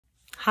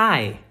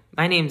Hi,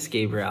 my name's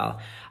Gabriel.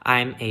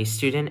 I'm a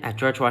student at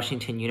George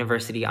Washington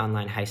University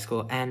Online High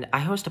School, and I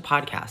host a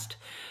podcast.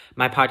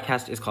 My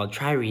podcast is called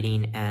Try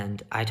Reading,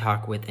 and I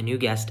talk with a new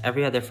guest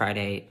every other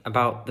Friday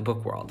about the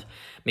book world.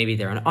 Maybe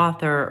they're an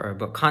author or a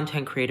book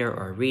content creator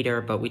or a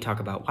reader, but we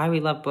talk about why we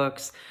love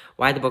books,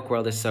 why the book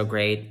world is so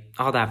great,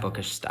 all that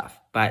bookish stuff.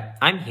 But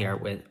I'm here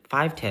with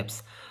 5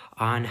 tips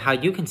on how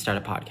you can start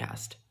a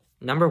podcast.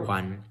 Number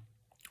 1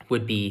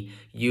 would be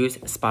use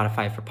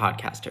Spotify for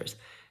podcasters.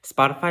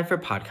 Spotify for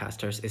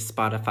podcasters is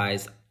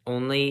Spotify's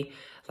only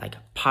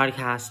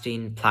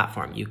podcasting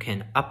platform. You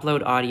can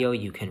upload audio,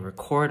 you can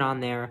record on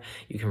there,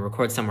 you can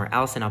record somewhere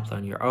else and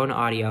upload your own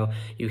audio.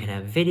 You can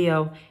have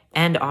video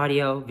and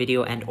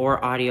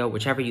or audio,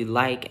 whichever you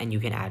like, and you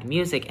can add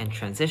music and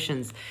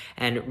transitions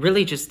and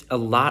really just a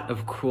lot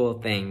of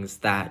cool things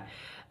that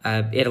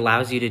it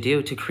allows you to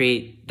do to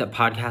create the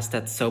podcast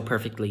that's so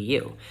perfectly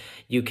you.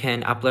 You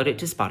can upload it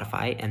to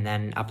Spotify and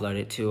then upload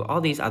it to all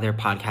these other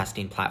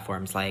podcasting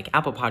platforms like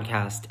Apple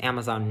Podcast,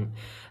 Amazon,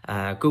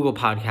 Google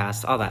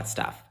Podcasts, all that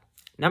stuff.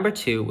 Number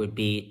 2 would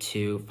be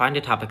to find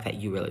a topic that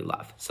you really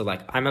love. So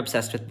I'm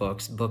obsessed with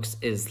books. Books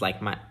is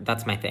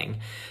that's my thing.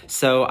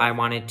 So I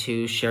wanted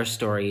to share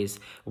stories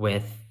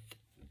with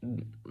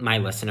my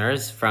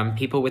listeners from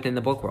people within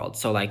the book world.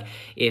 So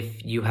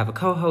if you have a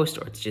co-host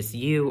or it's just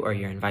you or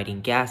you're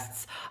inviting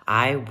guests,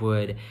 I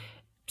would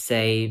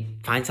say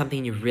find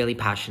something you're really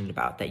passionate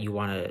about, that you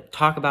want to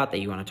talk about, that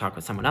you want to talk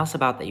with someone else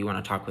about, that you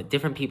want to talk with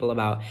different people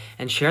about,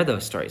 and share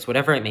those stories,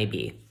 whatever it may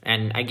be.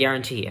 And I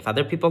guarantee if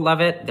other people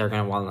love it, they're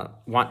going to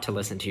want to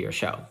listen to your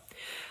show.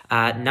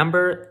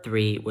 Number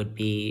 3 would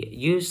be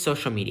use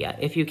social media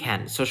if you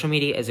can. Social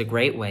media is a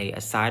great way,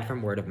 aside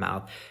from word of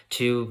mouth,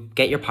 to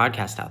get your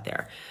podcast out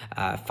there.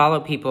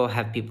 Follow people,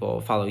 have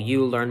people follow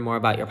you, learn more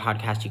about your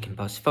podcast. You can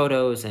post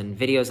photos and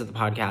videos of the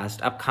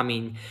podcast,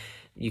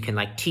 you can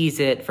tease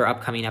it for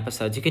upcoming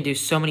episodes. You can do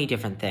so many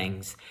different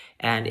things,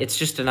 and it's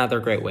just another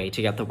great way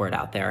to get the word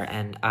out there.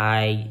 And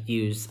I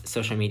use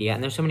social media,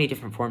 and there's so many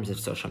different forms of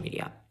social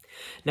media.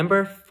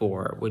 Number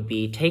 4 would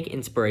be take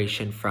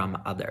inspiration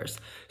from others.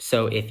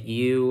 So if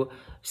you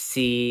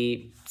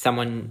see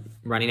someone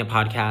running a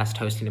podcast,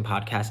 hosting a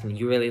podcast, and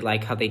you really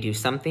like how they do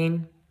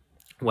something,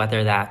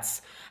 whether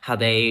that's how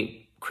they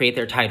create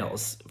their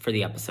titles for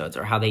the episodes,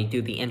 or how they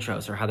do the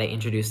intros, or how they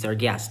introduce their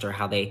guest, or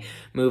how they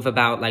move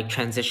about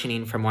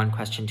transitioning from one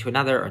question to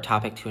another or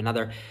topic to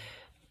another,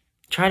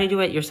 try to do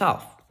it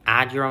yourself.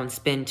 Add your own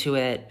spin to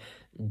it,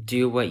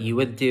 do what you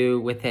would do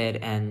with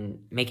it, and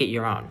make it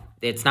your own.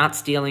 It's not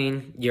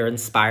stealing, you're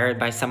inspired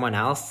by someone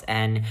else,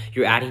 and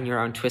you're adding your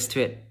own twist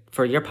to it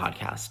for your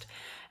podcast.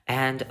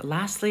 And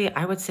lastly,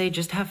 I would say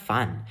just have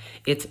fun.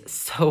 It's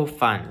so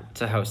fun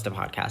to host a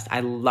podcast.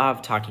 I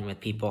love talking with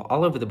people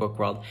all over the book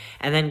world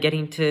and then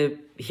getting to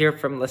hear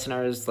from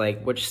listeners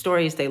which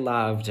stories they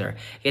loved, or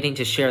getting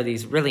to share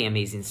these really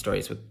amazing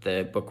stories with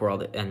the book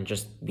world and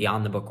just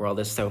beyond the book world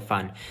is so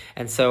fun.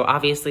 And so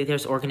obviously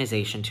there's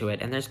organization to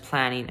it, and there's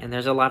planning, and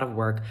there's a lot of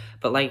work,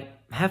 but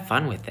have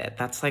fun with it.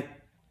 That's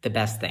the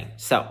best thing.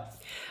 So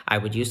I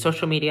would use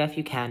social media if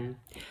you can,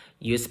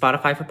 use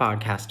Spotify for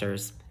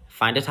podcasters,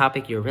 find a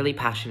topic you're really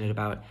passionate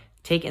about,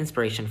 take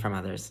inspiration from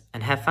others,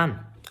 and have fun.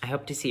 I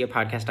hope to see your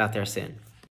podcast out there soon.